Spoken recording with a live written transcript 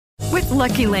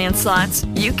Lucky Land Slots,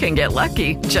 you can get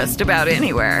lucky just about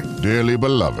anywhere. Dearly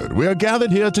beloved, we are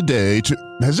gathered here today to...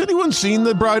 Has anyone seen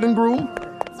the bride and groom?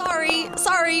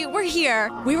 Sorry, we're here.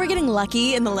 We were getting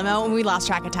lucky in the limo and we lost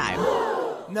track of time.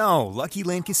 No, Lucky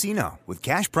Land Casino, with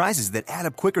cash prizes that add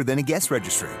up quicker than a guest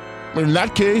registry. In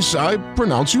that case, I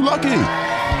pronounce you lucky.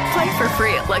 Play for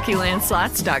free at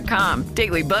LuckyLandSlots.com.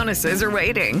 Daily bonuses are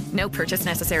waiting. No purchase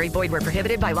necessary. Void where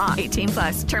prohibited by law.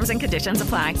 18+. Terms and conditions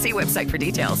apply. See website for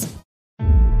details.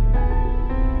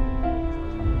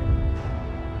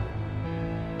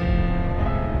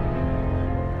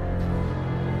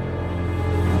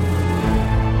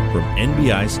 From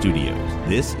NBI Studios,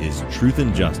 this is Truth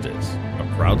and Justice,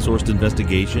 a crowdsourced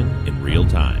investigation in real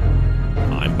time.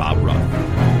 I'm Bob Ruff.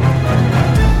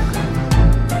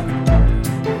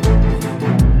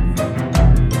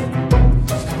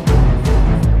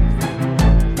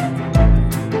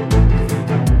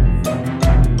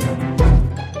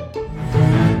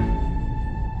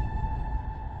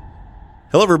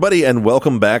 Hello, everybody, and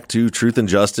welcome back to Truth and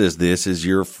Justice. This is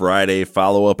your Friday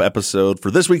follow-up episode for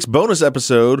this week's bonus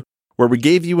episode, where we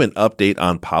gave you an update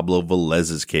on Pablo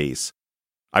Velez's case.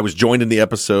 I was joined in the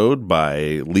episode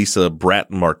by Lisa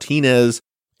Bratton Martinez,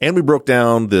 and we broke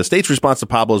down the state's response to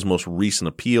Pablo's most recent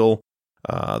appeal.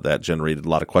 That generated a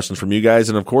lot of questions from you guys.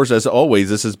 And of course, as always,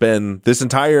 this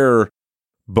entire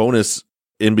bonus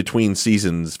in between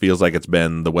seasons feels like it's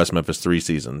been the West Memphis 3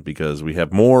 season, because we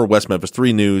have more West Memphis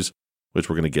 3 news, which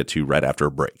we're going to get to right after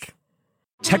a break.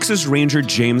 Texas Ranger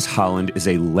James Holland is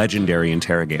a legendary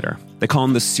interrogator. They call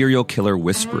him the serial killer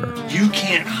whisperer. You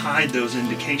can't hide those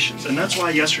indications, and that's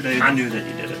why yesterday I knew that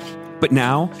he did it. But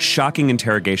now, shocking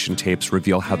interrogation tapes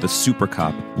reveal how the super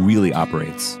cop really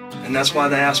operates. And that's why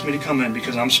they asked me to come in,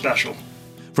 because I'm special.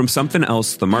 From Something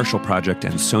Else, The Marshall Project,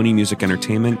 and Sony Music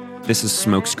Entertainment, this is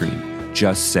Smokescreen.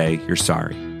 Just say you're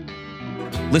sorry.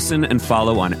 Listen and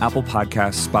follow on Apple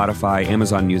Podcasts, Spotify,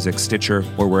 Amazon Music, Stitcher,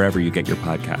 or wherever you get your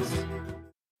podcasts.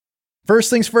 First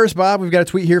things first, Bob, we've got a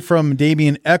tweet here from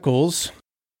Damian Eccles.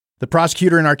 The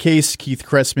prosecutor in our case, Keith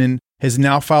Cressman, has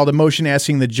now filed a motion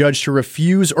asking the judge to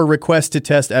refuse or request to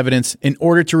test evidence in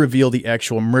order to reveal the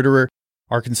actual murderer.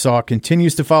 Arkansas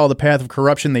continues to follow the path of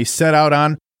corruption they set out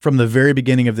on from the very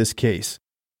beginning of this case.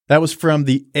 That was from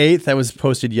the 8th. That was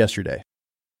posted yesterday.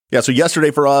 Yeah, so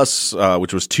yesterday for us,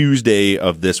 which was Tuesday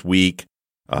of this week,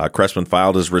 Cressman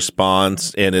filed his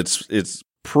response, and it's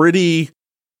pretty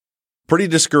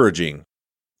discouraging.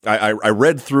 I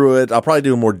read through it. I'll probably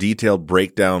do a more detailed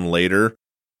breakdown later.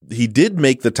 He did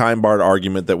make the time-barred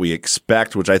argument that we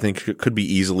expect, which I think could be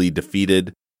easily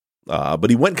defeated, but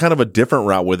he went kind of a different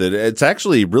route with it. It's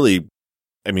actually really,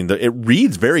 it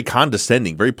reads very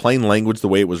condescending, very plain language the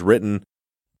way it was written,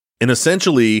 and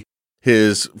essentially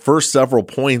his first several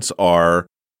points are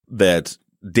that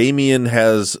Damien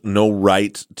has no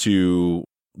right to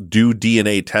do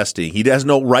DNA testing. He has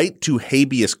no right to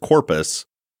habeas corpus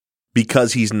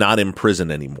because he's not in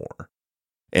prison anymore.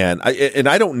 And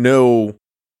I don't know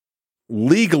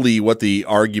legally what the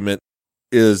argument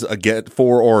is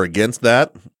for or against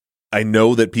that. I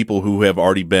know that people who have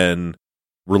already been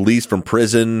released from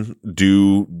prison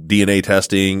do DNA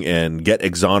testing and get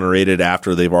exonerated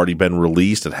after they've already been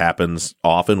released. It happens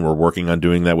often. We're working on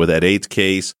doing that with Ed 8's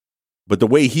case. But the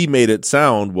way he made it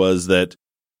sound was that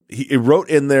he wrote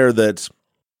in there that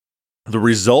the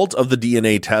result of the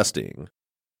DNA testing,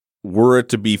 were it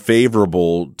to be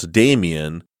favorable to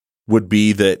Damien, would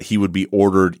be that he would be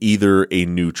ordered either a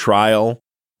new trial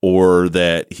or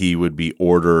that he would be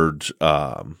ordered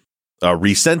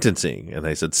resentencing. And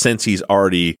they said, since he's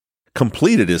already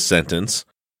completed his sentence,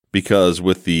 because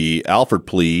with the Alford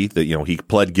plea that, he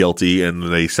pled guilty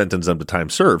and they sentenced him to time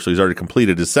served, so he's already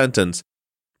completed his sentence,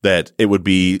 that it would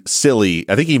be silly.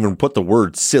 I think he even put the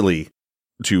word silly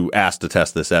to ask to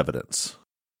test this evidence.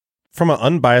 From an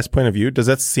unbiased point of view, does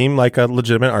that seem like a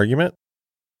legitimate argument?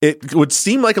 It would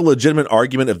seem like a legitimate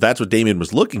argument if that's what Damien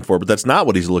was looking for, but that's not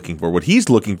what he's looking for. What he's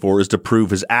looking for is to prove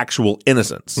his actual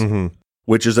innocence. Mm-hmm.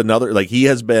 Which is another, he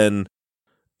has been,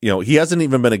 he hasn't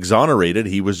even been exonerated.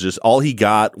 He was just, all he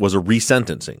got was a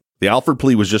resentencing. The Alford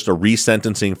plea was just a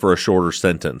resentencing for a shorter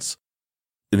sentence,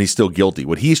 and he's still guilty.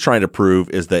 What he's trying to prove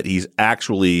is that he's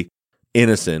actually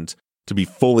innocent to be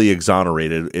fully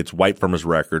exonerated. It's wiped from his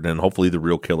record, and hopefully the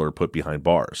real killer put behind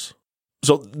bars.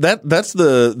 So that's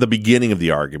the beginning of the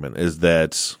argument, is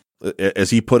that, as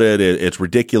he put it, it's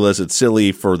ridiculous, it's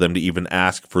silly for them to even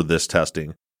ask for this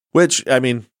testing, which,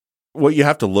 what you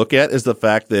have to look at is the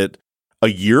fact that a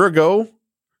year ago,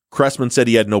 Cressman said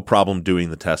he had no problem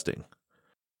doing the testing.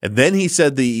 And then he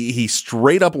said he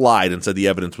straight up lied and said the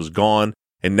evidence was gone.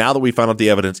 And now that we found out the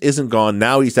evidence isn't gone,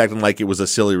 now he's acting like it was a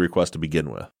silly request to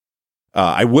begin with.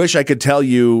 I wish I could tell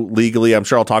you legally. I'm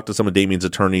sure I'll talk to some of Damien's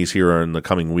attorneys here in the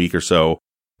coming week or so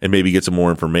and maybe get some more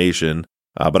information.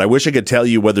 But I wish I could tell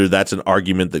you whether that's an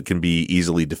argument that can be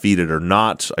easily defeated or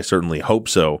not. I certainly hope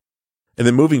so. And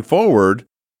then moving forward,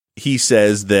 he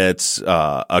says that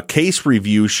a case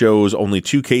review shows only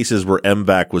 2 cases where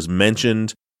MVAC was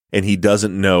mentioned, and he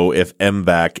doesn't know if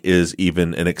MVAC is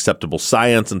even an acceptable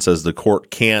science, and says the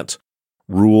court can't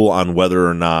rule on whether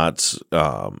or not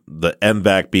the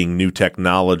MVAC being new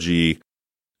technology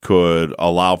could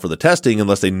allow for the testing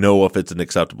unless they know if it's an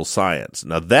acceptable science.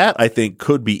 Now that I think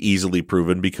could be easily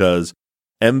proven because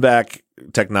MVAC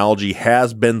technology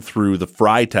has been through the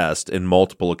Fry test in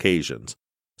multiple occasions.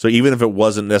 So even if it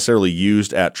wasn't necessarily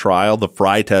used at trial, the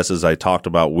Fry test, as I talked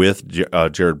about with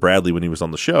Jared Bradley when he was on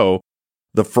the show,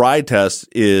 the Fry test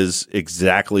is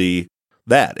exactly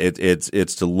that.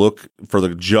 It's to look for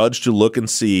the judge to look and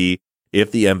see if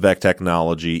the MVAC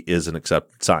technology is an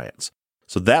accepted science.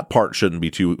 So that part shouldn't be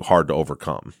too hard to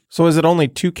overcome. So is it only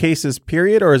 2 cases,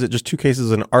 period, or is it just 2 cases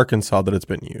in Arkansas that it's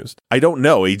been used? I don't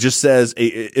know. He just says,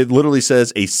 it literally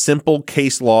says a simple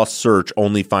case law search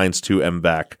only finds 2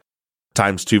 MVAC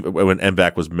times 2 when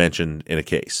MVAC was mentioned in a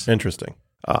case. Interesting.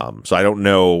 So I don't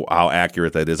know how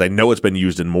accurate that is. I know it's been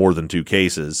used in more than 2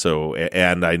 cases. So,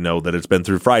 and I know that it's been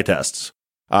through Fry tests.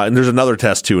 And there's another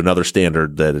test too, another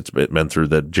standard that it's been through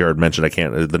that Jared mentioned.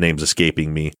 The name's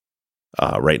escaping me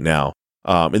right now.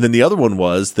 And then the other one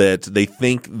was that they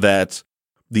think that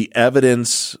the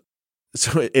evidence,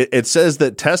 so it says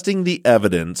that testing the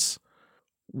evidence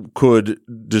could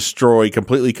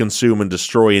completely consume and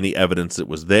destroy any evidence that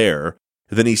was there.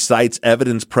 And then he cites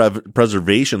evidence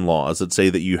preservation laws that say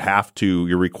that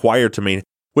you're required to maintain,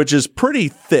 which is pretty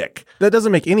thick. That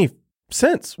doesn't make any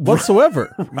sense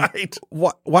whatsoever. Right.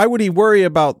 Why would he worry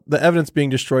about the evidence being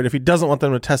destroyed if he doesn't want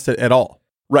them to test it at all?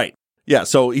 Right. Yeah.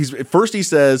 So he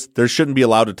says there shouldn't be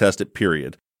allowed to test it,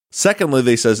 period. Secondly,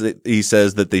 he says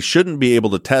that they shouldn't be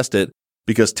able to test it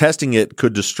because testing it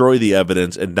could destroy the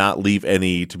evidence and not leave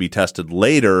any to be tested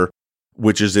later,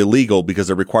 which is illegal because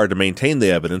they're required to maintain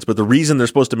the evidence. But the reason they're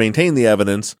supposed to maintain the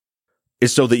evidence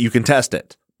is so that you can test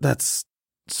it. That's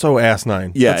so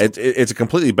asinine. Yeah, it's a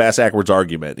completely bass-backwards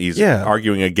argument. He's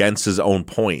arguing against his own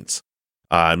points.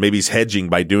 Maybe he's hedging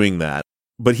by doing that.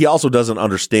 But he also doesn't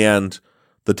understand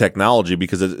the technology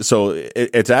because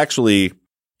it's actually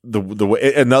the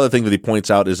way. Another thing that he points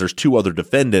out is there's 2 other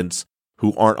defendants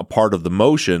who aren't a part of the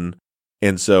motion.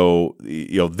 And so,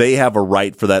 they have a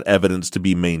right for that evidence to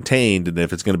be maintained. And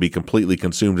if it's going to be completely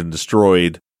consumed and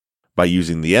destroyed by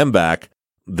using the MVAC,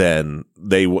 then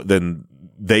they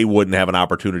wouldn't have an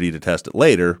opportunity to test it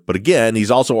later. But again,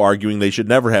 he's also arguing they should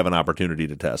never have an opportunity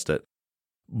to test it.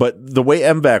 But the way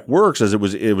MVAC works is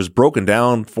it was broken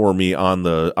down for me on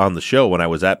the show when I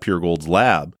was at Pure Gold's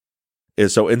lab.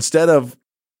 Is so instead of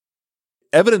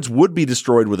evidence would be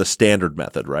destroyed with a standard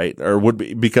method, right? Or would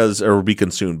be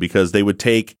consumed because they would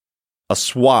take a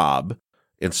swab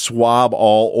and swab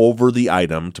all over the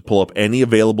item to pull up any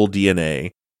available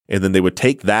DNA. And then they would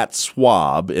take that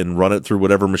swab and run it through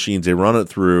whatever machines they run it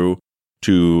through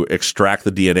to extract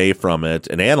the DNA from it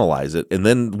and analyze it. And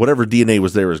then whatever DNA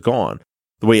was there is gone.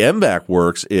 The way MVAC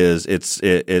works is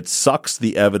it sucks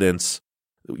the evidence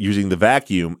using the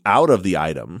vacuum out of the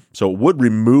item. So it would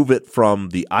remove it from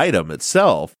the item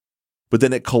itself, but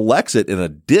then it collects it in a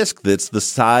disc that's the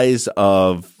size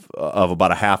of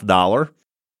about $50.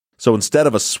 So instead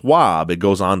of a swab, it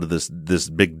goes onto this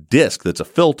big disc that's a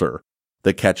filter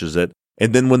that catches it.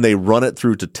 And then when they run it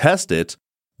through to test it,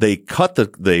 they cut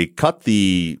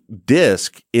the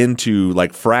disc into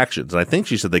like fractions. And I think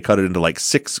she said they cut it into like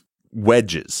 6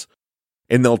 wedges.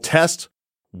 And they'll test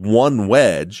one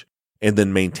wedge and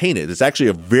then maintain it. It's actually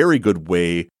a very good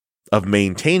way of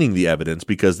maintaining the evidence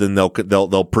because then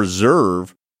they'll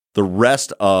preserve the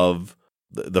rest of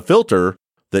the filter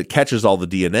that catches all the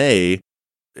DNA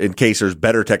in case there's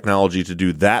better technology to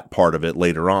do that part of it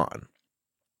later on.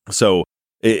 So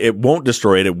it won't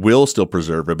destroy it. It will still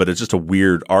preserve it, but it's just a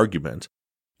weird argument.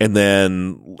 And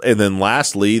then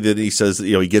lastly, that he says,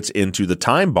 he gets into the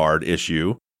time barred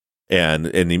issue and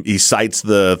he cites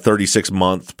the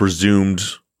 36-month presumed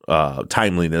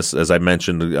timeliness, as I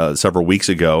mentioned several weeks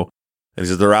ago. And he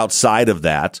says they're outside of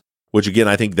that, which again,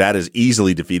 I think that is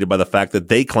easily defeated by the fact that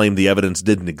they claim the evidence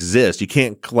didn't exist. You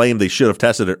can't claim they should have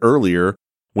tested it earlier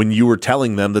when you were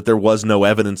telling them that there was no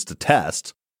evidence to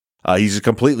test. He just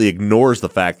completely ignores the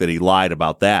fact that he lied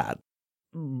about that.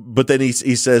 But then he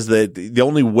says that the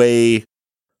only way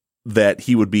that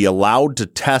he would be allowed to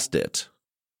test it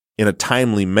in a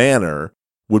timely manner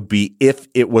would be if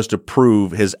it was to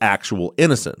prove his actual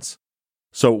innocence.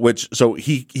 So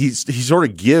he sort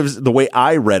of gives, the way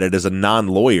I read it as a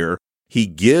non-lawyer, he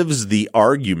gives the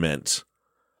argument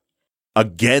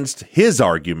against his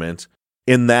argument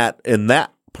in that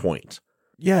point.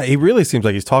 Yeah, he really seems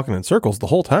like he's talking in circles the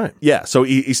whole time. Yeah, so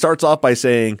he starts off by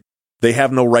saying they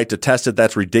have no right to test it.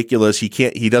 That's ridiculous.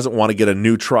 He doesn't want to get a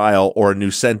new trial or a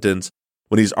new sentence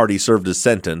when he's already served his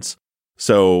sentence,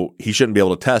 so he shouldn't be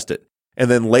able to test it.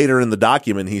 And then later in the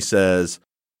document, he says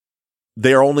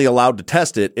they are only allowed to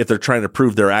test it if they're trying to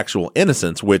prove their actual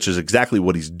innocence, which is exactly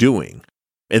what he's doing.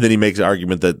 And then he makes the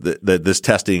argument that this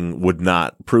testing would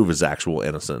not prove his actual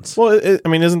innocence. Well,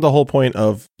 isn't the whole point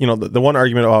of, the one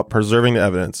argument about preserving the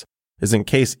evidence is in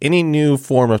case any new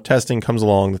form of testing comes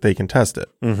along that they can test it,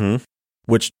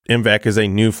 which MVAC is a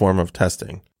new form of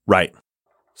testing. Right.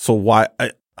 So why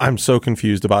I'm so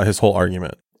confused about his whole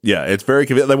argument. Yeah, it's very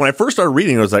confusing. Like when I first started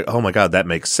reading, I was like, oh my God, that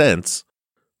makes sense.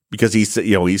 Because he's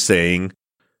saying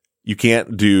you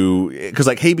can't do, because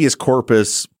like habeas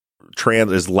corpus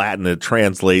is Latin, it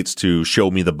translates to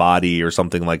show me the body or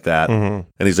something like that. And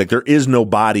he's like, there is no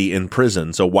body in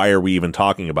prison, so why are we even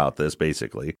talking about this,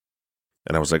 basically?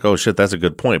 And I was like, oh shit, that's a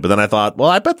good point. But then I thought, well,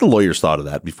 I bet the lawyers thought of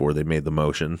that before they made the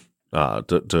motion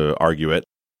to argue it.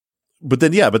 But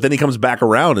then he comes back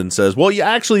around and says, well, yeah,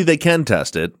 actually they can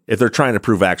test it if they're trying to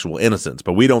prove actual innocence,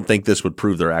 but we don't think this would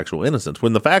prove their actual innocence.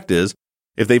 When the fact is,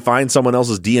 if they find someone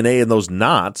else's DNA in those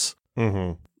knots,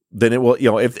 then it will,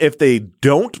 if they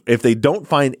don't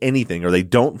find anything, or they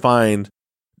don't find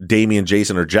Damien,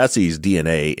 Jason, or Jesse's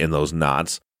DNA in those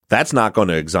knots, that's not going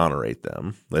to exonerate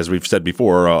them. As we've said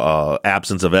before,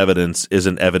 absence of evidence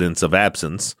isn't evidence of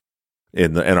absence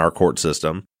in our court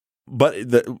system. But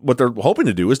what they're hoping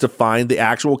to do is to find the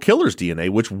actual killer's DNA,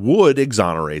 which would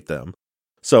exonerate them.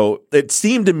 So it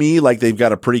seemed to me like they've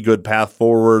got a pretty good path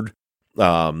forward.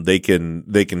 They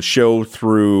can show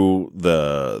through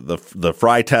the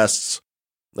Fry tests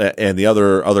and the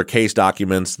other case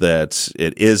documents that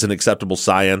it is an acceptable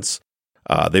science.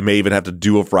 They may even have to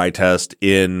do a Fry test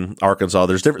in Arkansas.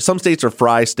 There's some states are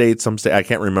Fry states, some state I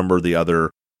can't remember the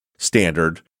other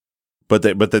standard, but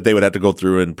that they would have to go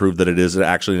through and prove that it is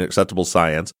actually an acceptable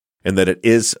science, and that it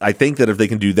is. I think that if they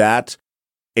can do that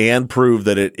and prove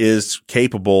that it is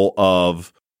capable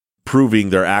of proving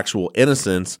their actual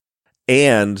innocence,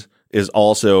 and is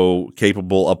also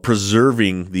capable of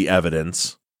preserving the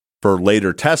evidence for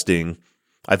later testing,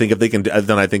 I think if they can,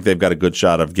 then I think they've got a good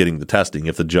shot of getting the testing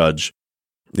if the judge,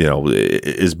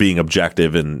 is being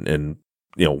objective and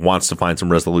wants to find some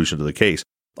resolution to the case.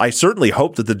 I certainly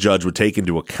hope that the judge would take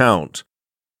into account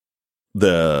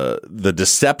the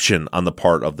deception on the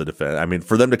part of the defense. I mean,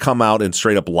 for them to come out and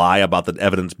straight up lie about the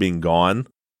evidence being gone,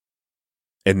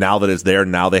 and now that it's there,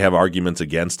 now they have arguments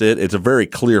against it. It's a very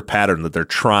clear pattern that they're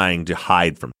trying to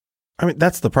hide from. I mean,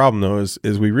 that's the problem, though, is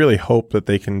we really hope that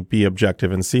they can be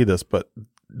objective and see this, but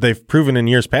they've proven in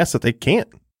years past that they can't,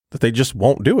 that they just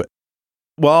won't do it.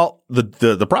 Well,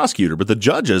 the prosecutor, but the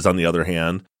judges, on the other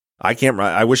hand,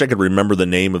 I wish I could remember the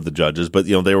name of the judges, but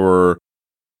there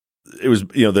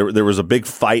was a big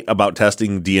fight about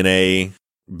testing DNA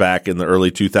back in the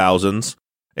early 2000s.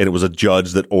 And it was a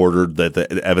judge that ordered that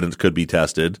the evidence could be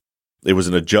tested. It was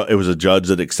a judge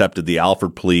that accepted the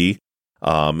Alford plea.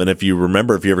 And if you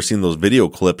remember, if you ever seen those video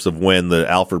clips of when the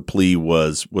Alford plea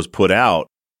was put out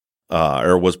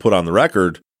or was put on the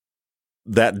record,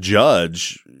 that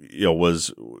judge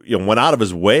went out of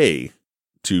his way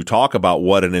to talk about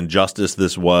what an injustice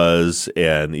this was,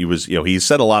 and he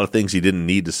said a lot of things he didn't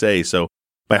need to say. So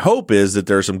my hope is that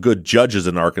there are some good judges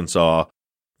in Arkansas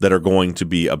that are going to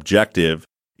be objective,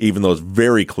 even though it's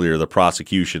very clear the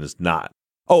prosecution is not.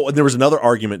 Oh, and there was another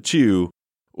argument too,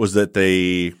 was that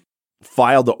they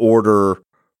filed the order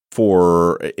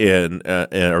or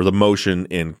the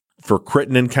motion for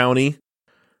Crittenden County,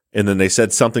 and then they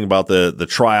said something about the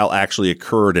trial actually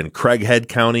occurred in Craighead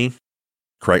County.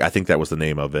 I think that was the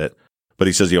name of it. But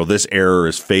he says, this error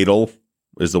is fatal,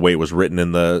 is the way it was written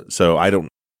so I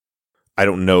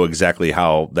don't know exactly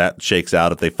how that shakes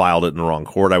out if they filed it in the wrong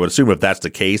court. I would assume if that's the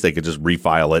case, they could just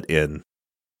refile it in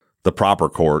the proper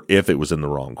court if it was in the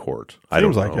wrong court. I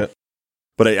don't know. Seems like it.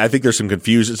 But I think there's some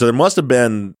confusion. So there must have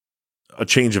been a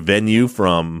change of venue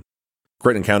from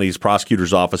Crittenden County's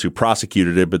prosecutor's office who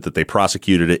prosecuted it, but that they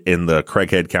prosecuted it in the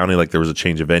Craighead County, like there was a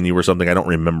change of venue or something. I don't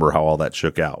remember how all that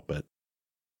shook out, but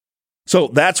so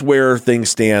that's where things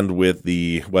stand with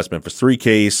the West Memphis 3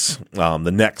 case.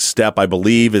 The next step, I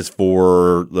believe, is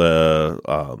for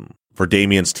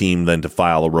Damien's team then to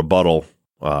file a rebuttal,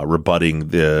 rebutting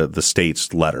the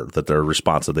state's letter, their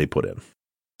response that they put in.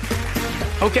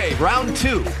 Okay, round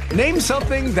 2. Name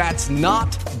something that's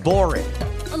not boring.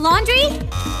 A laundry?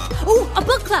 Ooh, a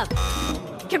book club.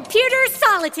 Computer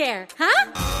solitaire,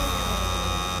 huh?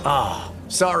 Ah, oh,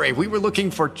 sorry, we were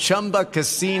looking for Chumba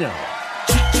Casino.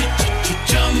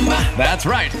 That's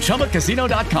right,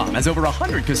 ChumbaCasino.com has over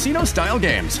 100 casino-style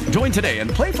games. Join today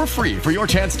and play for free for your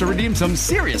chance to redeem some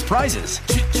serious prizes.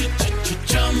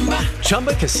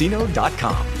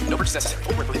 ChumbaCasino.com. No purchase necessary.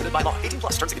 Void where prohibited by law. 18+.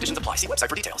 Terms and conditions apply. See website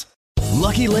for details.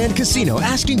 Lucky Land Casino,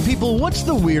 asking people, what's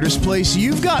the weirdest place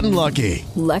you've gotten lucky?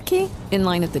 Lucky? In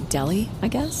line at the deli, I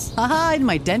guess? Aha, in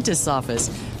my dentist's office.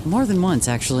 More than once,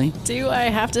 actually. Do I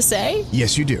have to say?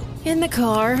 Yes, you do. In the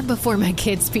car before my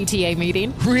kids' PTA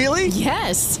meeting. Really?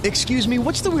 Yes. Excuse me,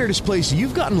 what's the weirdest place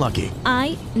you've gotten lucky?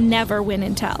 I never win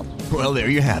and tell. Well, there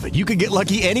you have it. You can get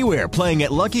lucky anywhere, playing at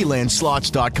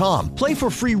LuckyLandSlots.com. Play for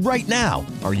free right now.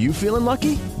 Are you feeling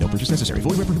lucky? No purchase necessary.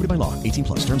 Void where prohibited by law.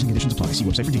 18+. Terms and conditions apply. See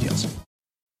website for details.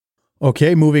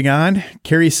 Okay, moving on.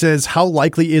 Carrie says, how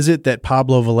likely is it that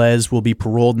Pablo Velez will be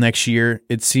paroled next year?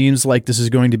 It seems like this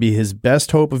is going to be his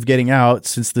best hope of getting out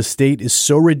since the state is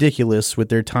so ridiculous with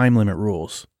their time limit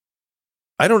rules.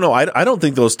 I don't know. I don't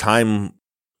think those time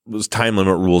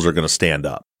limit rules are going to stand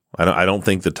up. I don't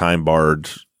think the time barred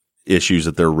issues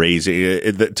that they're raising,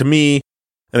 to me,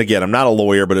 and again, I'm not a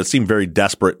lawyer, but it seemed very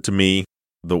desperate to me,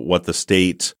 the way the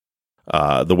state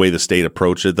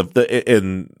approached it.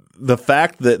 The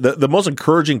fact that the most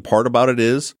encouraging part about it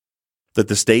is that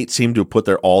the state seemed to put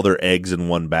all their eggs in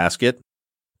one basket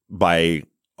by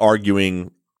arguing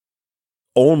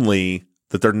only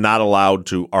that they're not allowed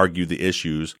to argue the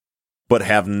issues, but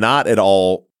have not at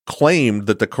all claimed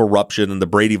that the corruption and the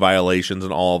Brady violations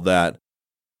and all of that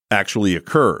actually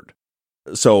occurred.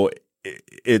 So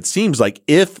it seems like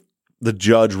if the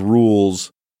judge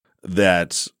rules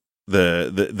that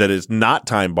that is not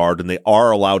time barred and they are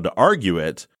allowed to argue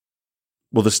it,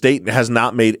 well, the state has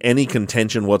not made any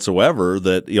contention whatsoever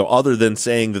that, other than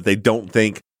saying that they don't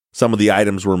think some of the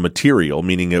items were material,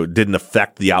 meaning it didn't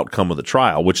affect the outcome of the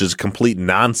trial, which is complete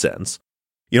nonsense.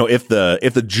 If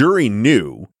the jury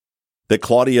knew that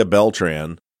Claudia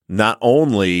Beltran not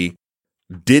only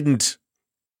didn't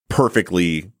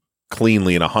perfectly,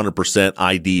 cleanly, and 100%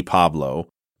 ID Pablo,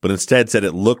 but instead said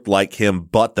it looked like him,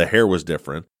 but the hair was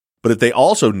different. But if they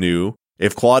also knew,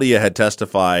 if Claudia had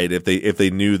testified, if they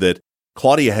knew that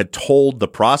Claudia had told the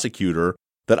prosecutor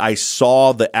that I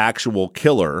saw the actual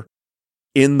killer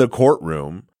in the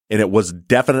courtroom and it was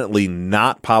definitely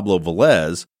not Pablo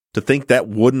Velez, to think that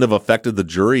wouldn't have affected the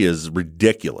jury is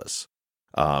ridiculous.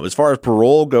 As far as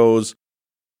parole goes,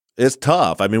 it's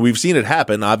tough. I mean, we've seen it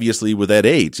happen, obviously, with Ed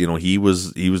Ates. He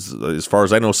was, as far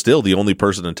as I know, still the only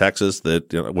person in Texas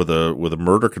that with a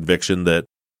murder conviction that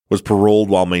was paroled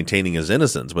while maintaining his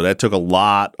innocence. But that took a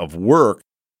lot of work.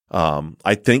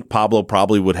 I think Pablo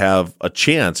probably would have a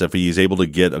chance if he's able to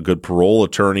get a good parole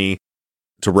attorney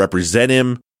to represent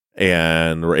him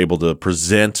and we're able to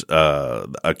present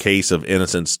a case of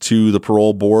innocence to the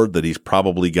parole board, that he's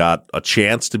probably got a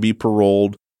chance to be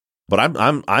paroled. But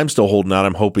I'm still holding out.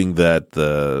 I'm hoping that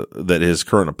that his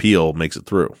current appeal makes it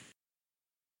through.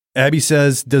 Abby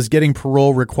says, does getting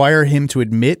parole require him to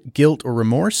admit guilt or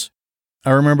remorse?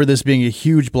 I remember this being a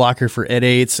huge blocker for Ed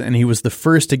Ates, and he was the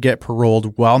first to get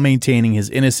paroled while maintaining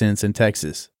his innocence in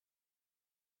Texas.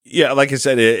 Yeah, like I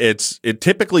said, it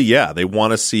typically, they want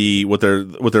to see what they're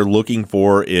looking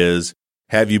for is,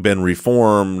 have you been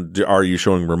reformed? Are you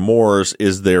showing remorse?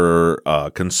 Is there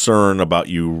a concern about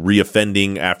you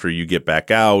reoffending after you get back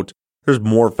out? There's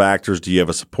more factors. Do you have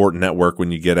a support network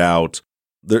when you get out?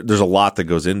 There's a lot that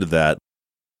goes into that.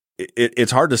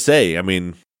 It's hard to say. I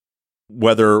mean,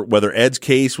 whether Ed's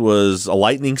case was a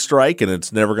lightning strike and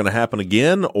it's never going to happen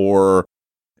again, or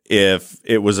if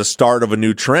it was a start of a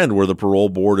new trend where the parole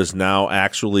board is now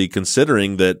actually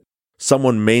considering that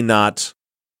someone may not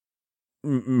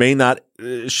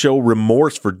show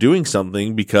remorse for doing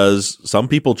something because some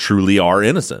people truly are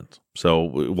innocent.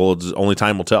 So, only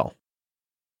time will tell.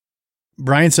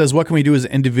 Brian says, what can we do as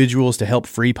individuals to help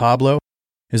free Pablo?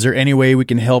 Is there any way we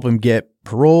can help him get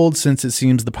paroled, since it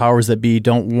seems the powers that be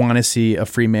don't want to see a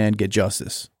free man get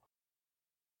justice?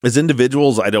 As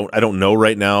individuals, I don't know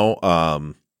right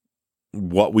now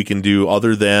what we can do,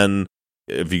 other than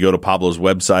if you go to Pablo's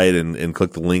website and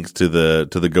click the links to the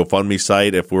GoFundMe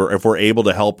site. If we're able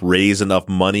to help raise enough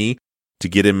money to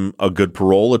get him a good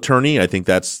parole attorney, I think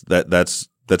that's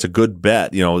a good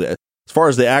bet. As far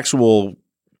as the actual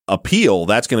appeal,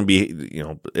 that's going to be,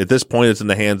 at this point, it's in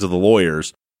the hands of the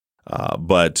lawyers.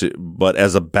 But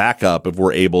as a backup, if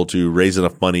we're able to raise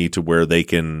enough money to where they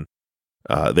can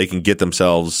get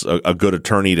themselves a good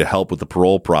attorney to help with the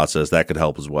parole process, that could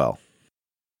help as well.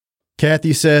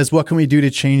 Kathy says, what can we do to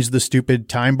change the stupid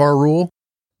time bar rule?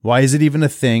 Why is it even a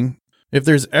thing? If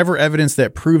there's ever evidence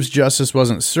that proves justice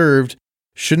wasn't served,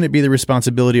 shouldn't it be the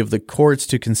responsibility of the courts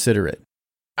to consider it?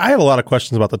 I have a lot of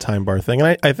questions about the time bar thing,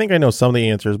 and I think I know some of the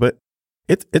answers, but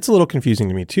it's a little confusing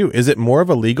to me too. Is it more of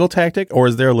a legal tactic, or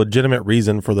is there a legitimate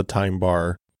reason for the time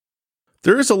bar?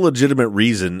 There is a legitimate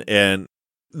reason, and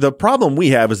the problem we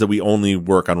have is that we only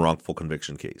work on wrongful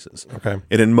conviction cases. Okay.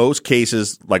 And in most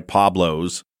cases, like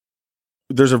Pablo's,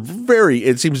 there's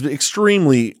it seems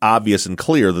extremely obvious and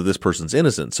clear that this person's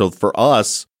innocent. So for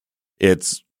us,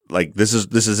 it's like, this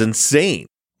is insane.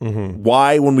 Mm-hmm.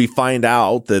 Why, when we find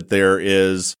out that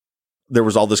there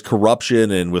was all this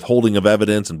corruption and withholding of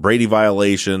evidence and Brady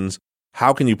violations,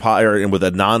 how can you, and with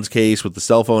Adnan's case, with the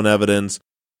cell phone evidence,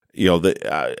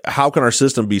 how can our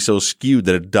system be so skewed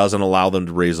that it doesn't allow them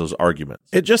to raise those arguments?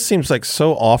 It just seems like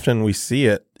so often we see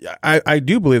it. I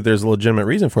do believe there's a legitimate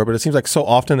reason for it, but it seems like so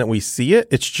often that we see it,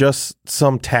 it's just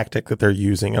some tactic that they're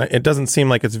using. And it doesn't seem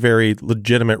like it's very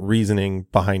legitimate reasoning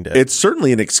behind it. It's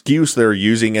certainly an excuse they're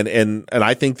using. And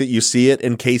I think that you see it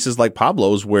in cases like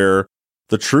Pablo's where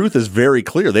the truth is very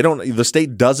clear. The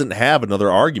state doesn't have another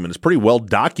argument. It's pretty well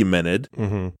documented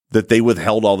that they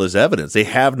withheld all this evidence. They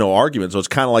have no argument. So it's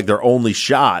kind of like their only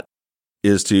shot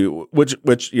is to, which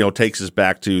takes us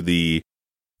back to the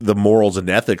morals and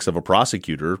ethics of a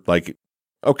prosecutor. Like,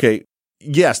 okay,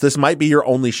 yes, this might be your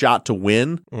only shot to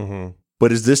win,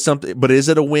 but is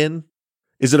it a win?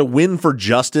 Is it a win for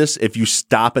justice if you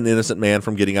stop an innocent man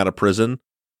from getting out of prison?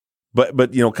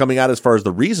 But coming out as far as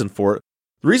the reason for it,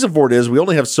 the reason for it is we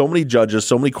only have so many judges,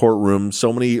 so many courtrooms,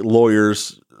 so many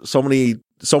lawyers, so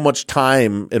much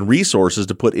time and resources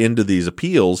to put into these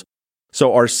appeals.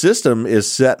 So our system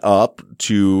is set up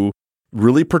to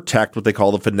really protect what they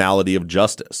call the finality of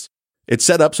justice. It's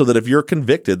set up so that if you're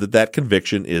convicted, that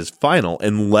conviction is final,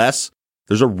 unless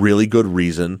there's a really good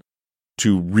reason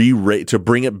to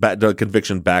bring it back, the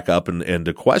conviction back up and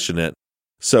to question it.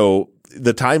 So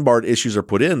the time barred issues are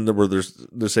put in where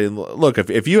they're saying, look,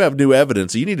 if you have new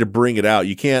evidence, you need to bring it out.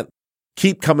 You can't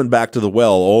keep coming back to the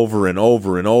well over and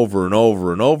over and over and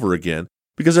over and over again,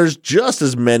 because there's just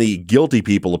as many guilty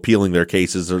people appealing their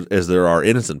cases as there are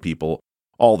innocent people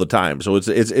all the time. So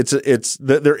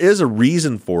there is a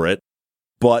reason for it,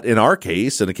 but in our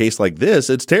case, in a case like this,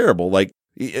 it's terrible. Like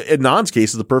Adnan's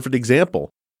case is the perfect example.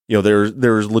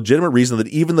 There's legitimate reason that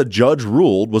even the judge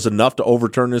ruled was enough to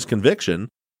overturn his conviction.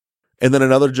 And then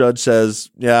another judge says,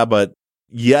 yeah, but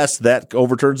yes, that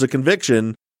overturns the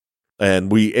conviction.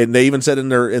 And they even said in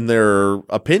their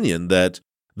opinion that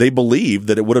they believe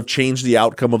that it would have changed the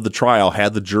outcome of the trial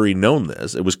had the jury known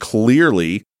this. It was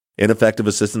clearly ineffective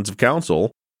assistance of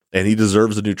counsel, and he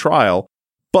deserves a new trial,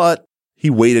 but he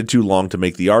waited too long to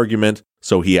make the argument,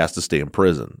 so he has to stay in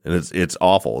prison. And it's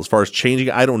awful. As far as changing,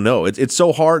 I don't know. It's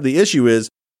so hard. The issue is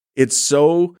it's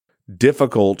so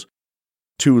difficult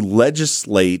to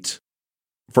legislate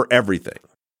for everything.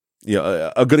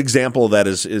 A good example of that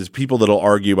is people that'll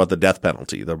argue about the death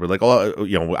penalty. They'll be like,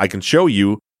 I can show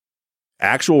you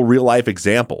actual real life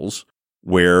examples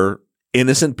where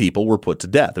innocent people were put to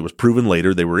death. It was proven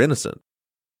later they were innocent.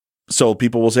 So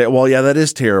people will say, well, yeah, that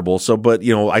is terrible. So, but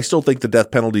I still think the death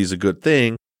penalty is a good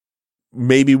thing.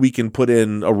 Maybe we can put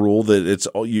in a rule that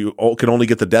you can only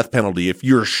get the death penalty if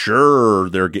you're sure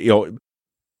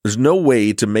there's no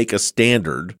way to make a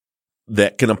standard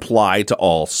that can apply to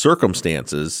all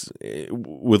circumstances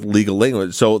with legal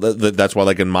language. So that's why,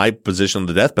 like in my position on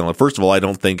the death penalty, first of all, I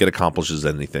don't think it accomplishes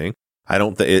anything. I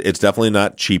don't think it's definitely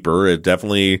not cheaper. It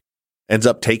definitely ends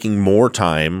up taking more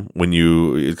time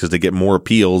because they get more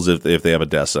appeals if they have a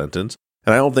death sentence.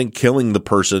 And I don't think killing the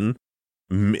person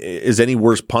is any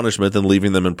worse punishment than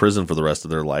leaving them in prison for the rest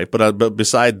of their life. But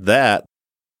beside that,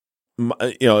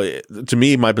 to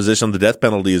me, my position on the death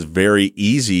penalty is very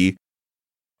easy,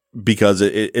 because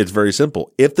it's very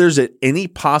simple. If there's any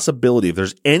possibility, if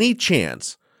there's any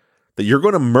chance that you're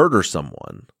going to murder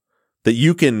someone, that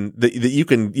you can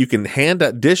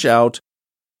dish out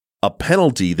a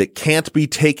penalty that can't be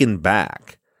taken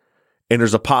back, and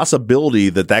there's a possibility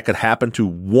that could happen to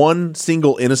one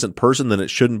single innocent person, then it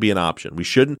shouldn't be an option. We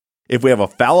shouldn't. If we have a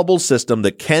fallible system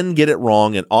that can get it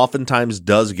wrong and oftentimes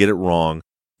does get it wrong,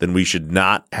 then we should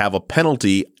not have a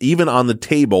penalty even on the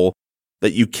table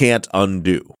that you can't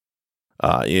undo.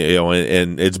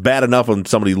 And it's bad enough when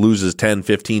somebody loses 10,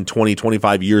 15, 20,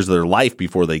 25 years of their life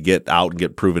before they get out and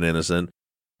get proven innocent.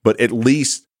 But at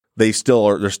least they're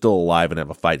still alive and have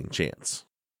a fighting chance.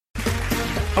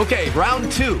 Okay,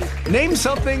 round two. Name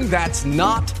something that's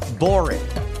not boring.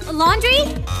 A laundry?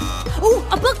 Ooh,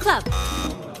 a book club.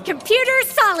 Computer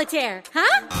solitaire,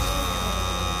 huh?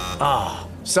 Ah,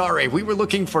 sorry, we were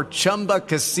looking for Chumba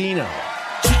Casino.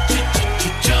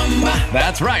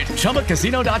 That's right.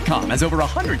 ChumbaCasino.com has over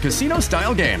 100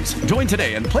 casino-style games. Join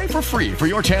today and play for free for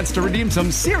your chance to redeem some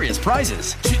serious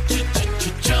prizes.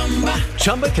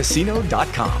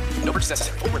 ChumbaCasino.com. No purchase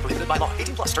necessary. Void where prohibited by law.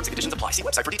 18 plus terms and conditions apply. See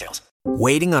website for details.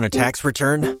 Waiting on a tax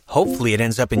return? Hopefully it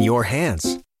ends up in your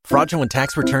hands. Fraudulent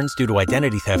tax returns due to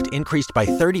identity theft increased by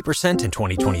 30% in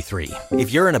 2023.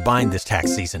 If you're in a bind this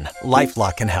tax season,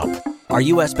 LifeLock can help. Our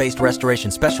U.S.-based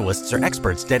restoration specialists are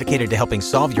experts dedicated to helping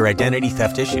solve your identity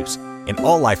theft issues. And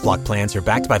all LifeLock plans are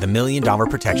backed by the $1 Million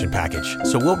Protection Package.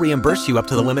 So we'll reimburse you up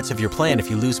to the limits of your plan if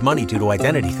you lose money due to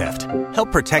identity theft.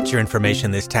 Help protect your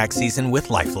information this tax season with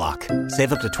LifeLock.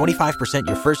 Save up to 25%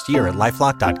 your first year at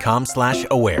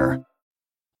LifeLock.com/aware.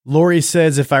 Lori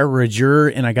says if I were a juror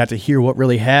and I got to hear what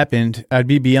really happened, I'd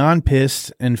be beyond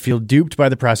pissed and feel duped by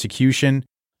the prosecution.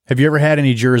 Have you ever had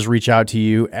any jurors reach out to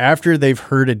you after they've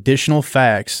heard additional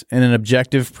facts and an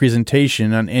objective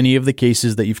presentation on any of the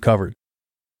cases that you've covered?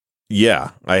 Yeah,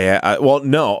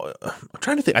 no, I'm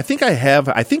trying to think. I think I have.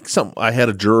 I had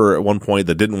a juror at one point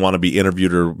that didn't want to be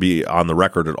interviewed or be on the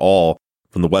record at all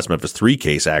from the West Memphis 3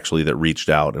 case, actually, that reached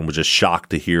out and was just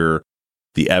shocked to hear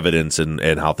the evidence and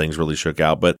how things really shook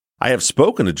out. But I have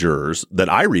spoken to jurors that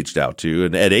I reached out to.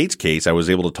 And Ed 8's case, I was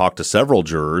able to talk to several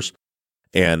jurors.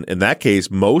 And in that case,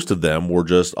 most of them were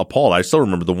just appalled. I still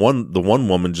remember the one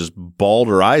woman just bawled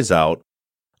her eyes out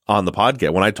on the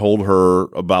podcast when I told her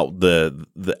about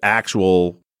the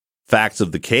actual facts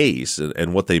of the case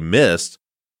and what they missed.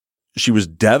 She was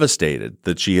devastated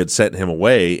that she had sent him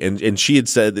away. And she had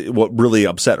said what really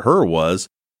upset her was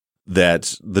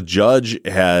that the judge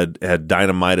had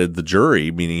dynamited the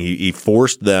jury, meaning he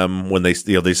forced them when they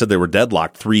said they were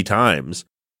deadlocked 3 times,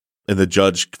 and the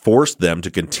judge forced them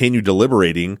to continue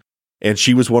deliberating. And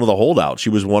she was one of the holdouts. She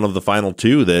was one of the final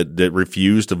 2 that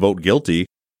refused to vote guilty.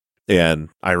 And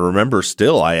I remember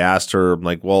still, I asked her, I'm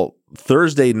like, well,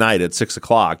 Thursday night at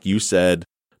 6:00, you said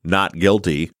not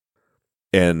guilty.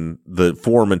 And the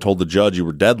foreman told the judge you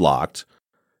were deadlocked.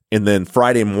 And then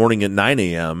Friday morning at 9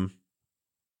 a.m.,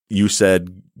 you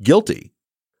said guilty.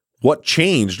 What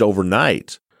changed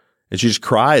overnight? And she just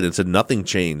cried and said nothing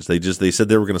changed. They said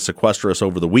they were going to sequester us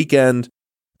over the weekend.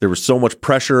 There was so much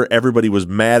pressure. Everybody was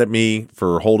mad at me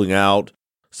for holding out.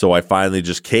 So I finally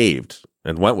just caved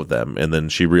and went with them. And then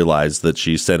she realized that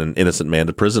she sent an innocent man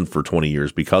to prison for 20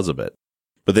 years because of it.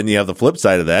 But then you have the flip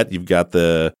side of that. You've got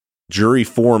the jury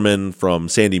foreman from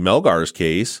Sandy Melgar's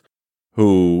case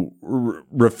who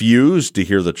refused to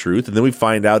hear the truth. And then we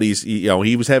find out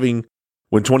he was having,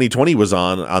 when 2020 was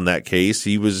on that case,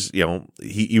 he was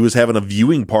having a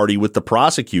viewing party with the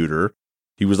prosecutor.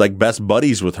 He was like best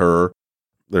buddies with her.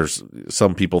 There's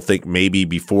some people think maybe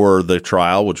before the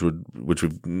trial, which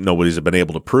nobody's been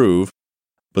able to prove,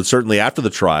 but certainly after the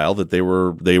trial that they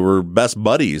were best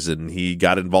buddies, and he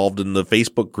got involved in the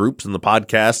Facebook groups and the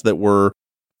podcasts that were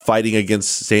fighting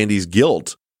against Sandy's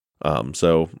guilt.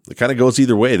 So it kind of goes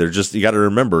either way. You got to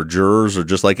remember, jurors are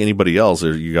just like anybody else.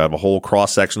 You got a whole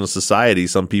cross section of society.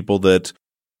 Some people that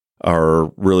are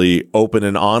really open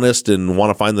and honest and want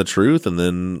to find the truth, and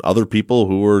then other people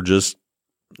who are just,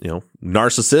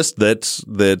 narcissists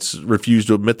that refuse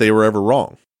to admit they were ever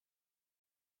wrong.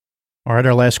 All right,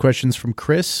 our last question's from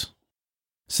Chris.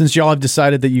 Since y'all have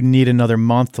decided that you need another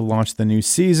month to launch the new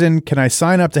season, can I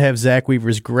sign up to have Zach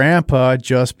Weaver's grandpa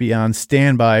just be on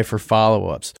standby for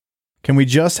follow-ups? Can we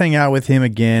just hang out with him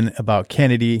again about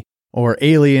Kennedy or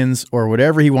aliens or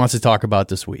whatever he wants to talk about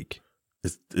this week?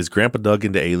 Is Grandpa Doug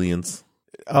into aliens?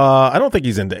 I don't think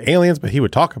he's into aliens, but he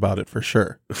would talk about it for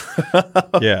sure.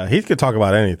 Yeah, he could talk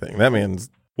about anything. That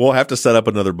means we'll have to set up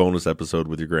another bonus episode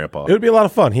with your grandpa. It would be a lot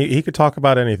of fun. He could talk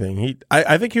about anything.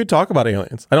 I think he would talk about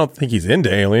aliens. I don't think he's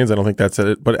into aliens. I don't think that's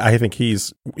it. But I think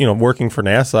he's working for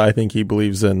NASA. I think he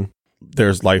believes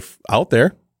there's life out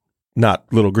there. Not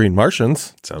little green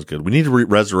Martians. Sounds good. We need to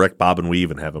resurrect Bob and Weave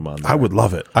and have him on there. I would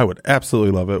love it. I would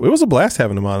absolutely love it. It was a blast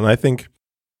having him on, and I think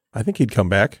he'd come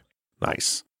back.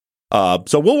 Nice.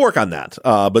 So we'll work on that.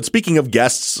 But speaking of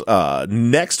guests,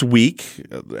 next week,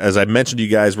 as I mentioned to you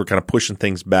guys, we're kind of pushing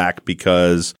things back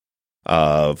because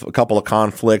of a couple of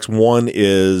conflicts. One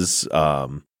is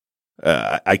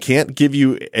I can't give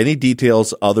you any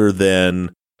details other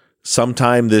than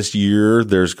sometime this year,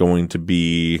 there's going to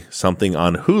be something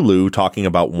on Hulu talking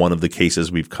about one of the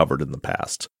cases we've covered in the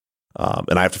past.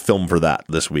 And I have to film for that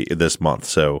this month.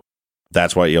 So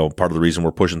that's why, part of the reason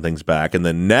we're pushing things back. And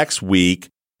then next week,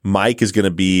 Mike is going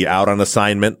to be out on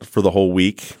assignment for the whole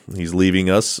week. He's leaving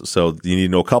us. So you need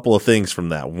to know a couple of things from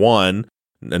that. One,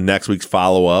 next week's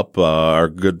follow-up, our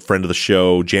good friend of the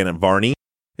show, Janet Varney,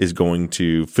 is going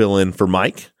to fill in for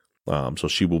Mike. So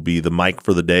she will be the Mike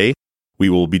for the day. We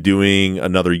will be doing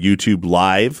another YouTube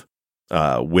live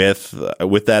with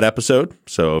that episode.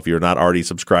 So if you're not already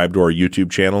subscribed to our YouTube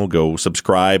channel, go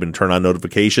subscribe and turn on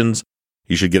notifications.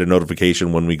 You should get a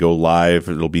notification when we go live.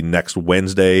 It'll be next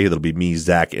Wednesday. It'll be me,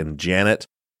 Zach, and Janet.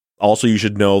 Also, you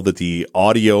should know that the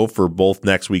audio for both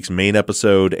next week's main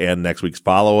episode and next week's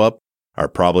follow-up are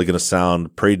probably going to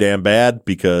sound pretty damn bad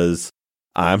because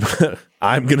I'm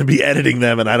I'm going to be editing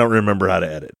them and I don't remember how to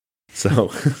edit.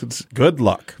 So good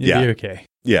luck. You'll be okay.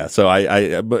 Yeah. So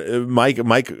but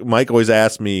Mike always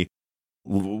asks me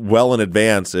well in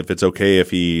advance if it's okay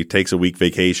if he takes a week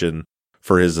vacation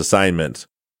for his assignment.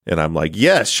 And I'm like,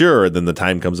 yeah, sure. And then the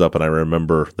time comes up and I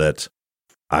remember that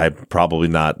I'm probably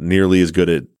not nearly as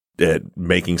good at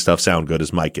making stuff sound good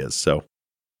as Mike is. So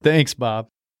thanks, Bob.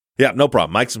 Yeah, no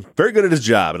problem. Mike's very good at his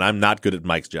job and I'm not good at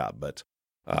Mike's job, but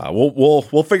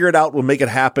we'll figure it out. We'll make it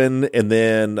happen. And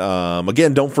then,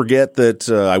 again, don't forget that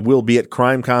I will be at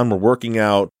CrimeCon. We're working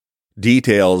out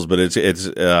details, but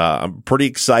I'm pretty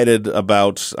excited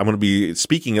about, I'm going to be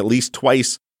speaking at least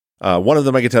twice. One of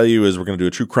them I can tell you is we're going to do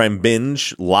a true crime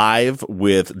binge live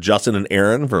with Justin and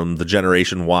Aaron from the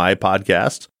Generation Y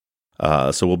podcast.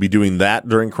 So we'll be doing that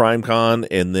during CrimeCon.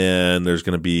 And then there's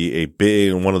going to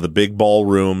be one of the big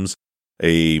ballrooms,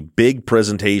 a big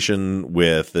presentation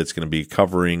it's going to be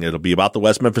covering, it'll be about the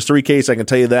West Memphis 3 case. I can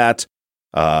tell you that.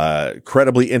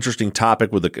 Incredibly interesting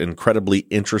topic with an incredibly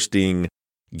interesting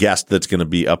guest that's going to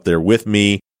be up there with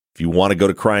me. If you want to go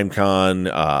to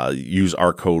CrimeCon, use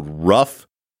our code RUFF.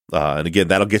 And again,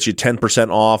 that'll get you 10%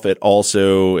 off. It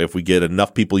also, if we get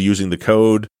enough people using the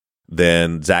code,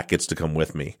 then Zach gets to come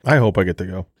with me. I hope I get to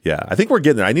go. Yeah, I think we're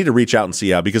getting there. I need to reach out and see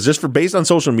how, because based on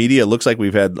social media, it looks like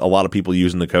we've had a lot of people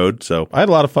using the code. So I had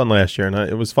a lot of fun last year, and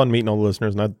it was fun meeting all the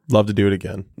listeners, and I'd love to do it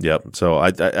again. Yep. So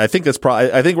I think that's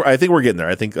probably, I think we're getting there.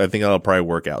 I think that'll probably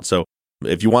work out. So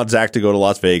if you want Zach to go to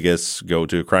Las Vegas, go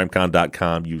to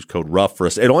crimecon.com, use code RUFF for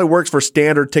us. It only works for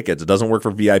standard tickets. It doesn't work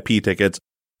for VIP tickets.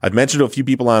 I've mentioned to a few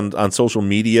people on social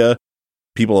media.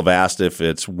 People have asked if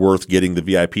it's worth getting the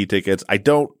VIP tickets. I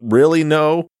don't really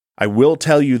know. I will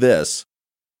tell you this.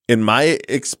 In my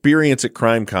experience at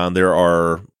CrimeCon,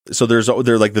 there's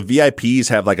like the VIPs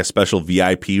have like a special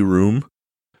VIP room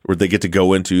where they get to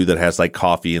go into that has like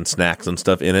coffee and snacks and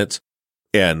stuff in it.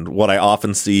 And what I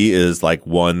often see is like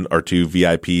 1 or 2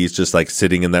 VIPs just like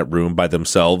sitting in that room by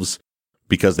themselves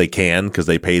because they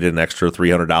paid an extra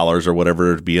 $300 or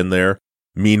whatever to be in there.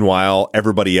 Meanwhile,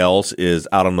 everybody else is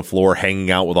out on the floor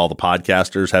hanging out with all the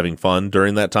podcasters, having fun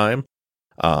during that time.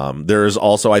 There's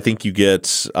also, I think you get,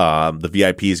 the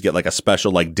VIPs get like a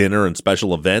special like dinner and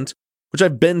special event, which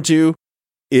I've been to.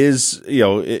 Is,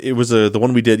 it was the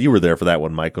one we did. You were there for that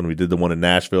one, Mike, when we did the one in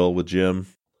Nashville with Jim.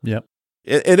 Yep.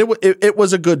 And it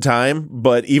was a good time,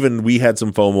 but even we had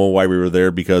some FOMO while we were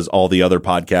there because all the other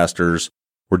podcasters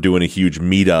were doing a huge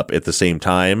meetup at the same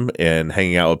time and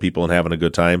hanging out with people and having a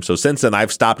good time. So since then,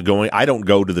 I've stopped going. I don't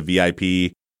go to the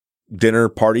VIP dinner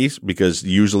parties because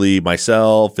usually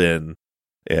myself and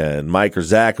Mike or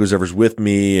Zach, whoever's with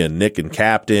me, and Nick and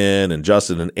Captain and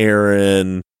Justin and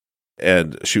Aaron,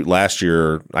 and last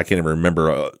year, I can't even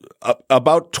remember,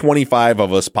 about 25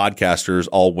 of us podcasters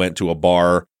all went to a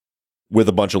bar with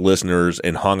a bunch of listeners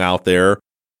and hung out there.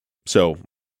 So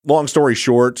long story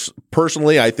short,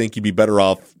 personally, I think you'd be better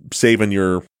off saving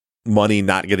your money,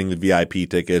 not getting the VIP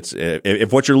tickets.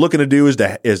 If what you're looking to do is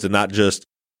to not just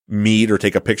meet or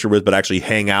take a picture with, but actually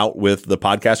hang out with the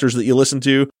podcasters that you listen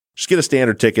to, just get a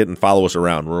standard ticket and follow us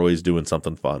around. We're always doing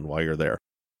something fun while you're there.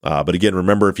 But again,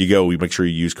 remember, if you go, we make sure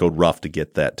you use code RUFF to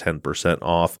get that 10%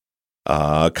 off.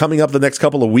 Coming up the next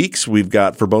couple of weeks, we've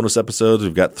got, for bonus episodes,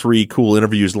 we've got 3 cool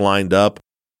interviews lined up.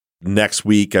 Next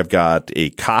week, I've got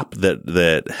a cop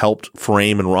that helped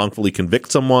frame and wrongfully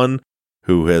convict someone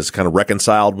who has kind of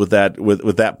reconciled with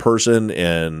that person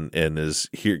and is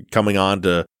here coming on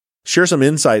to share some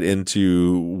insight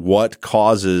into what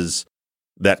causes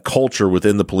that culture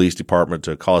within the police department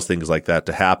to cause things like that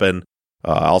to happen.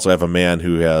 I also have a man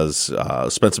who has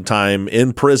spent some time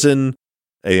in prison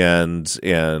and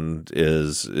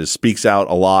speaks out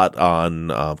a lot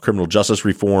on criminal justice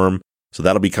reform. So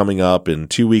that'll be coming up in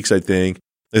 2 weeks, I think.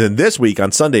 And then this week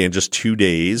on Sunday, in just 2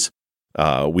 days,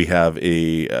 we have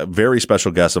a very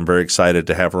special guest. I'm very excited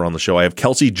to have her on the show. I have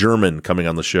Kelsey German coming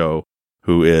on the show,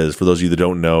 who is, for those of you that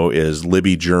don't know, is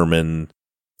Libby German's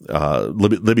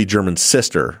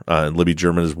sister. And Libby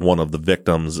German is one of the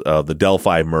victims of the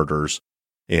Delphi murders.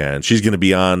 And she's going to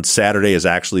be on Saturday is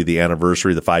actually the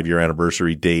 5-year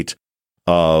anniversary date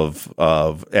of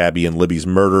Abby and Libby's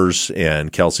murders,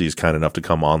 and Kelsey's kind enough to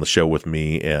come on the show with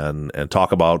me and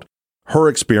talk about her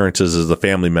experiences as a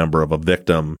family member of a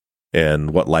victim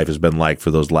and what life has been like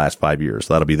for those last 5 years.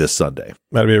 That'll be this Sunday.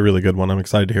 That'll be a really good one. I'm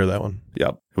excited to hear that one.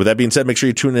 Yep. With that being said, make sure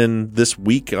you tune in this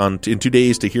week in 2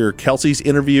 days to hear Kelsey's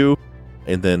interview.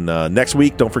 And then next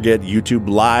week, don't forget YouTube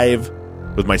Live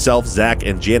with myself, Zach,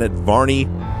 and Janet Varney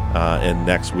in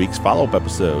next week's follow-up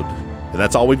episode. And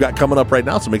that's all we've got coming up right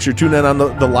now. So make sure you tune in on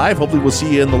the live. Hopefully we'll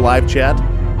see you in the live chat.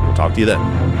 We'll talk to you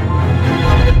then.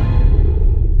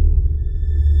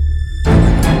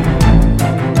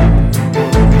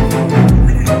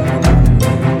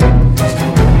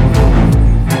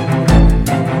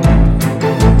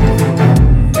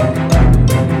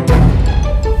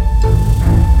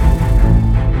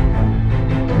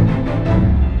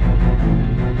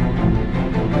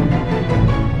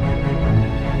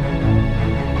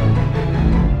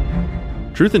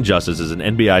 Truth and Justice is an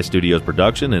NBI Studios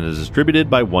production and is distributed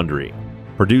by Wondery.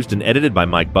 Produced and edited by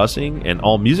Mike Bussing, and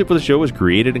all music for the show was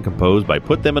created and composed by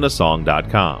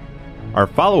PutThemInASong.com. Our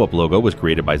follow-up logo was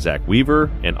created by Zach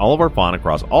Weaver, and all of our font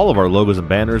across all of our logos and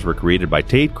banners were created by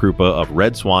Tate Krupa of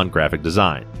Red Swan Graphic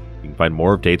Design. You can find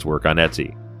more of Tate's work on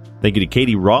Etsy. Thank you to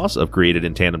Katie Ross of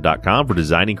CreatedInTandem.com for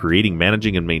designing, creating,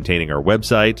 managing, and maintaining our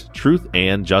website, Truth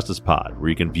and Justice Pod,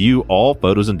 where you can view all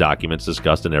photos and documents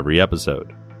discussed in every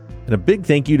episode. And a big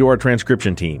thank you to our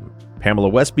transcription team: Pamela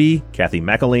Westby, Kathy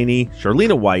McElhaney,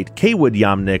 Charlena White, Kaywood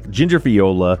Yamnick, Ginger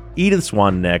Fiola, Edith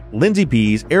Swanneck, Lindsay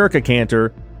Pease, Erica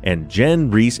Cantor, and Jen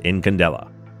Reese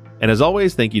Incandela. And as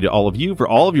always, thank you to all of you for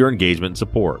all of your engagement and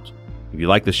support. If you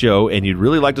like the show and you'd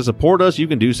really like to support us, you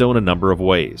can do so in a number of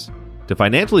ways. To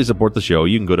financially support the show,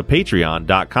 you can go to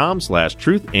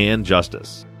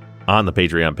patreon.com/truthandjustice. On the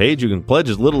Patreon page, you can pledge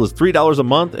as little as $3 a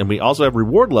month, and we also have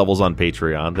reward levels on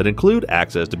Patreon that include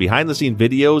access to behind-the-scenes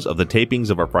videos of the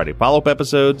tapings of our Friday follow-up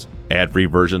episodes, ad-free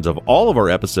versions of all of our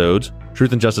episodes,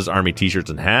 Truth and Justice Army t-shirts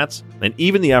and hats, and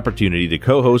even the opportunity to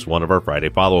co-host one of our Friday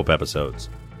follow-up episodes.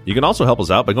 You can also help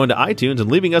us out by going to iTunes and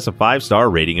leaving us a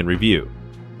 5-star rating and review.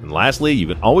 And lastly, you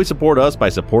can always support us by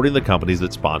supporting the companies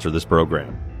that sponsor this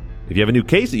program. If you have a new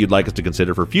case that you'd like us to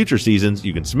consider for future seasons,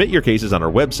 you can submit your cases on our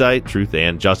website, Truth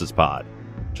and Justice Pod.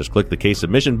 Just click the case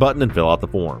submission button and fill out the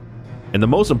form. And the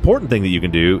most important thing that you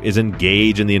can do is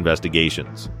engage in the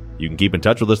investigations. You can keep in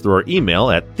touch with us through our email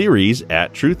at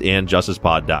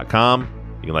theories@truthandjusticepod.com.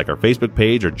 You can like our Facebook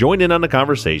page or join in on the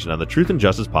conversation on the Truth and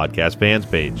Justice Podcast fans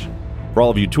page. For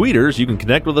all of you tweeters, you can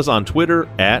connect with us on Twitter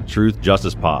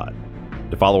 @TruthJusticePod.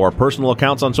 To follow our personal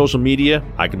accounts on social media,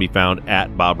 I can be found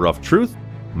at BobRuffTruth.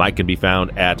 Mike can be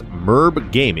found at Murb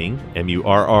Gaming,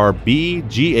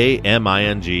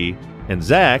 MURRBGAMING, and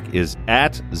Zach is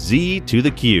at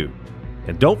Z2TheQ.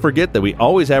 And don't forget that we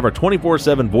always have our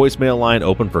 24/7 voicemail line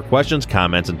open for questions,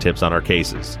 comments, and tips on our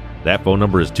cases. That phone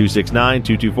number is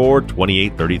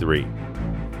 269-224-2833.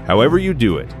 However you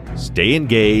do it, stay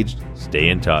engaged, stay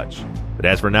in touch. But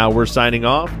as for now, we're signing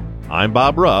off. I'm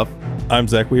Bob Ruff. I'm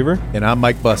Zach Weaver. And I'm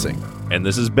Mike Bussing. And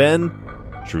this has been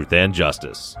Truth and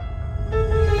Justice.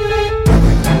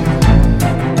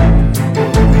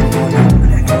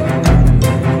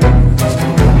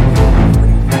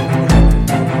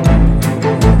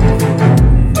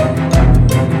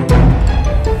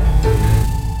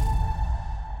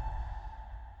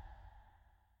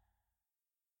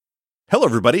 Hello,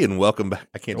 everybody, and welcome back.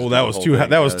 I can't. Oh, that was too.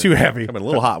 That was too heavy. Coming a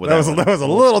little hot with that. That was a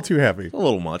little too heavy. A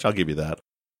little much. I'll give you that.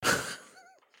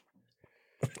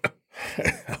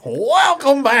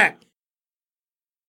 Welcome back.